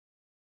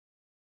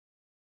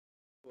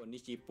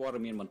នេះជាព័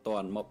ត៌មានបន្ទា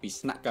ន់មកពី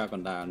ស្នាក់ការក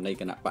ណ្ដាលនៃ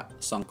គណៈបក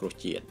សង្គ្រោះ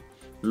ជាតិ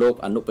លោក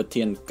អនុប្រ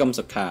ធានកឹម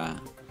សុខា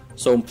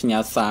សូមផ្ញើ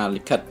សារ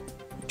លិខិត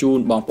ជូន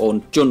បងប្អូន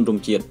ជនរួម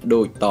ជាតិ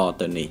ដូចត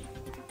ទៅនេះ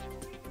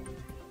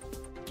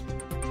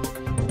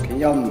ខ្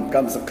ញុំ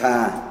កឹមសុខា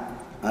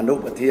អនុ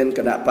ប្រធានគ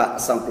ណៈបក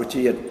សង្គ្រោះ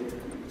ជាតិ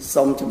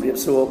សូមជម្រាប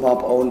សួរបង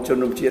ប្អូនជន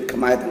រួមជាតិខ្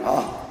មែរទាំងអ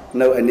ស់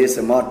នៅឯនេះស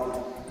មុទ្រ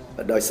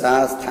ដោយសារ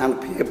ស្ថាន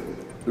ភាព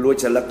លួច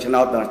ច្រឡឹកឆ្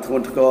នោតដ៏ធ្ង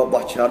ន់ធ្ងរ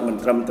បោះឆ្នោតមិន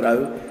ត្រឹមត្រូវ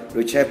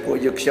ដូច្នេះពួក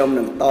យើងខ្ញុំ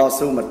នឹងត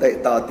ស៊ូមតិ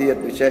តទៀត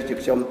ដូច្នេះយើង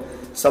ខ្ញុំ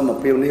សូមអំ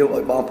ពាវនាវ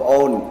ឲ្យបងប្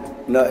អូន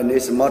នៅឯនេះ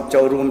សមុទ្រ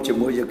ចូលរួមជា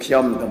មួយយើងខ្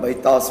ញុំដើម្បី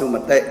តស៊ូម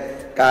តិ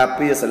ការ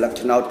ពារស្លឹក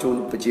ឆ្នោតជូន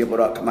ប្រជាពល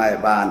រដ្ឋខ្មែរ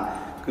បាន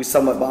គឺសូ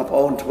មឲ្យបងប្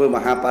អូនធ្វើម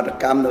ហាបាត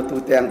កម្មនៅទូ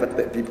ទាំង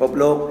ពិភព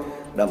លោក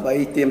ដើម្បី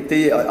ទាម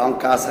ទារឲ្យអង្គ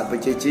ការសហប្រ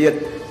ជាជាតិ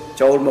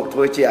ចូលមកធ្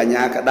វើជាអាជ្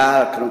ញាកណ្ដាល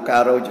ក្នុងកា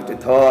ររកយុត្តិ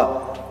ធម៌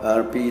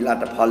ពីល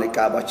ទ្ធផលនៃ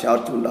ការបោះឆ្នោត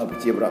ជូនដល់ប្រ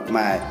ជាពលរដ្ឋខ្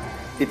មែរ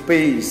ទី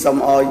2សូម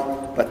ឲ្យ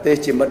ប្រទេស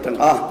ជាមិត្តទាំង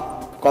អស់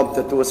កុំទ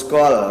ទួលស្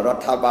គាល់រ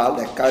ដ្ឋាភិបាល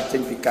ដែលកើតចេ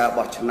ញពីការ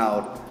បោះឆ្នោ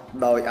ត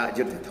ដោយអ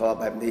យុត្តិធម៌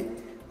បែបនេះ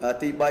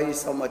ទី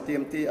3សូមឲ្យទា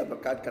មទារឲ្យប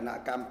ង្កើតគណៈ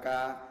កម្មកា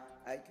រ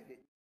ឯករាជ្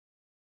យ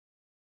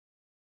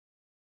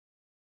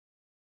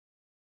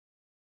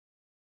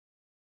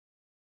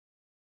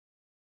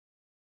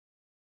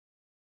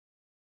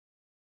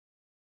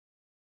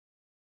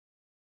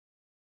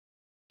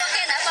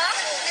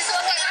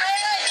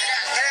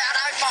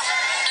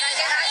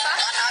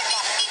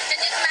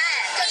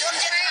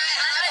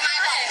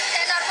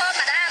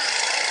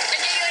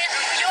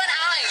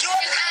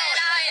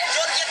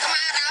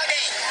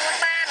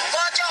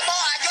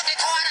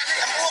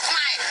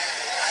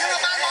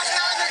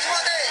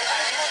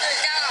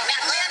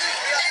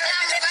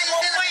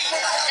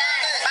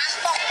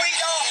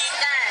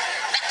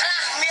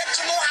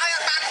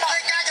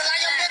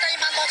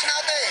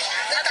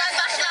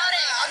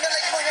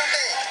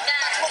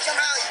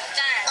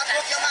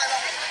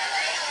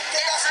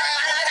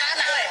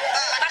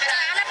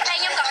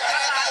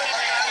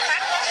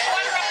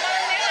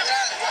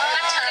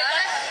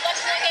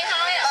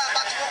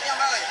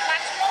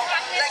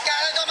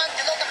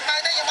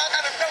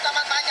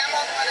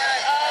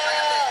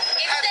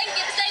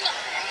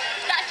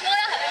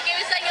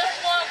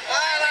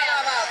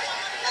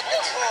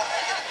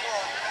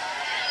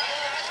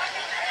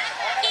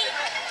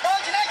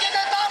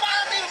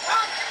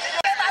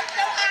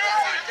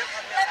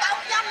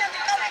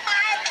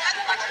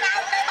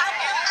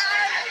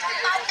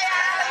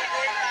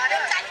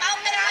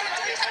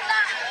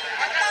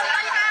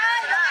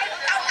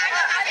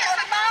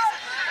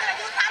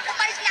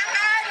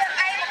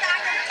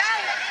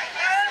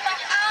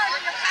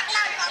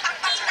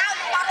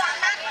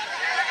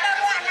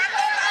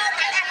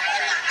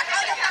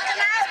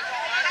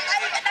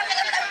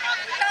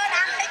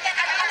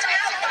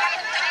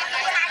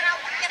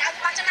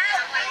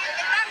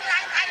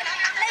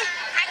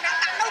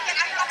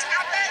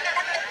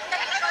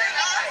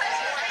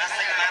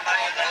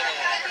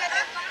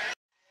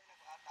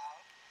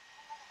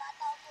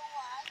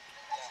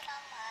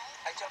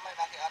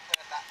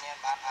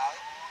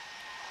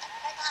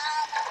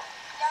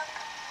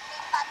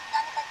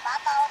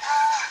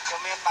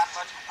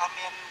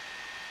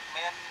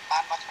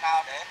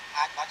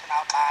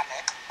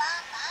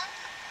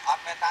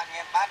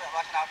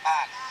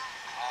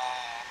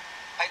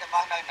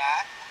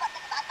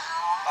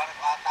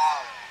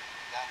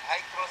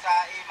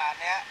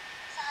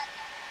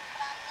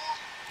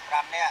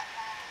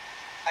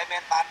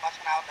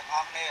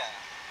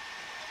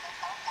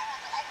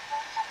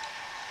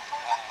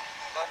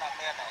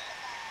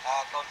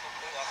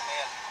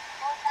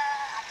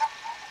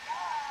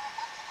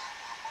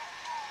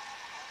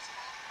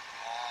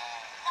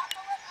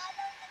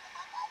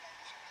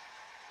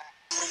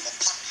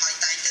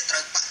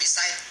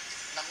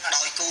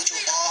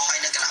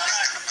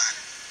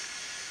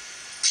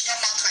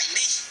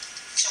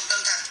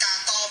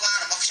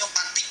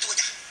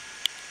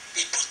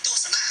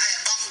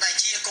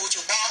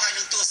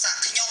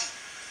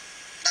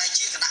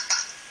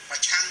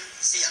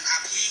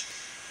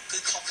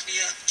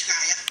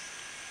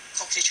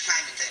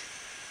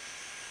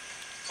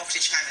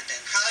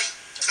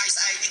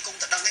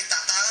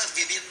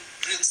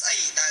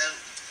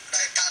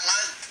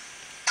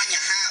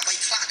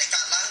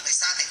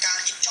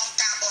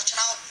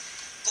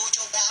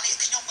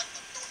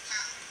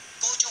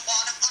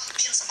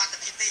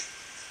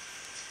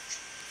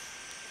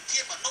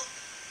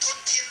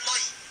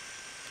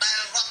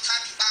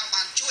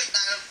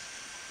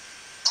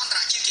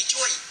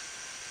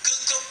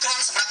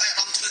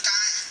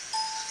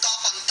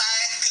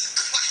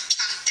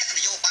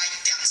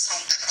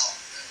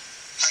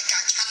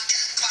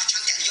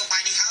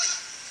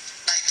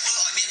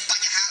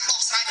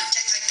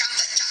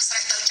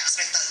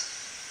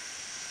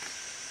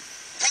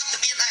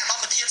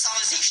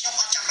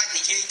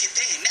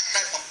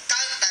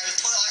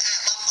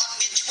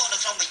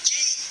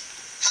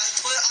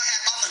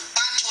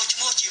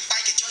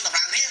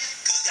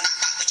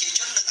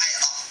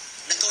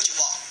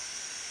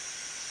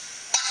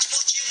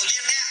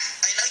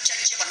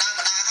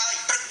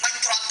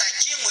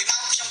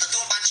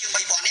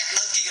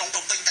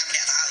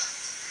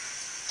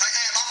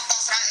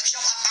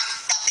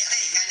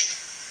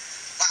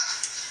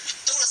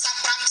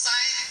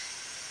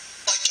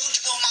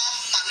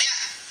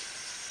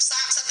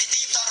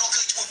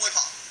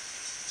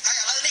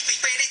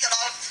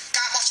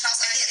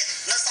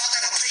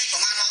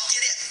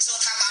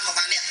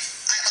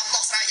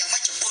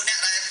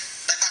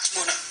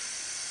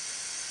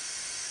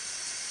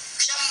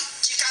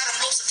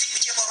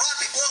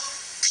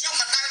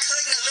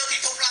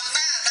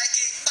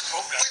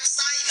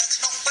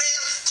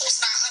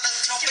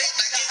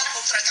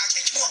ត្រូវការ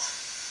ឆែកឈ្មោះ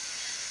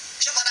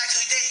ខ្ញុំអត់ដែរ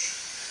ឃើញទេ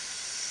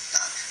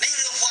នេះ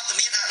រឿងវត្ត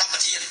មានអាដាមប្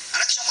រធានអា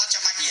នេះខ្ញុំអត់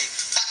ចាំបាច់និយាយ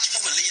បាត់ឈ្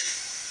មោះវេលា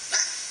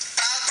ណា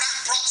ប្រើប្រាស់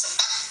ទ្រព្យសម្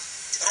បត្តិ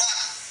រដ្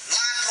ឋ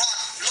ឡានរដ្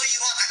ឋលុយ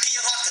រដ្ឋអគារ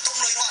រដ្ឋកតុំ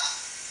លុយរដ្ឋ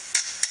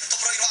ក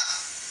តុំលុយរដ្ឋ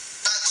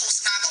ដើរឃោស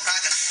នាបម្រើ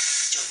គណៈ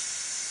ជន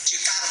ជា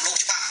ការរំលោភ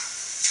ច្បាប់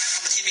អាដា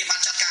មប្រធានមានបា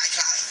នចាត់ការអីខ្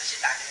លះ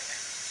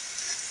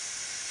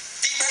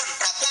ទី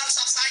4ប្រព័ន្ធផ្ស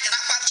ព្វផ្សាយគណៈ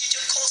បព្វជិជ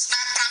នឃោស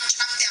នា5ឆ្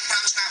នាំទាំង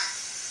5ឆ្នាំ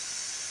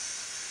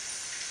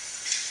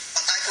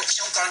ប៉ុន្តែពួកខ្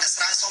ញុំគ្រាន់តែ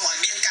ស្នើសុំឲ្យ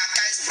មានការ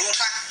កែសម្រួល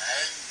ខ្លះ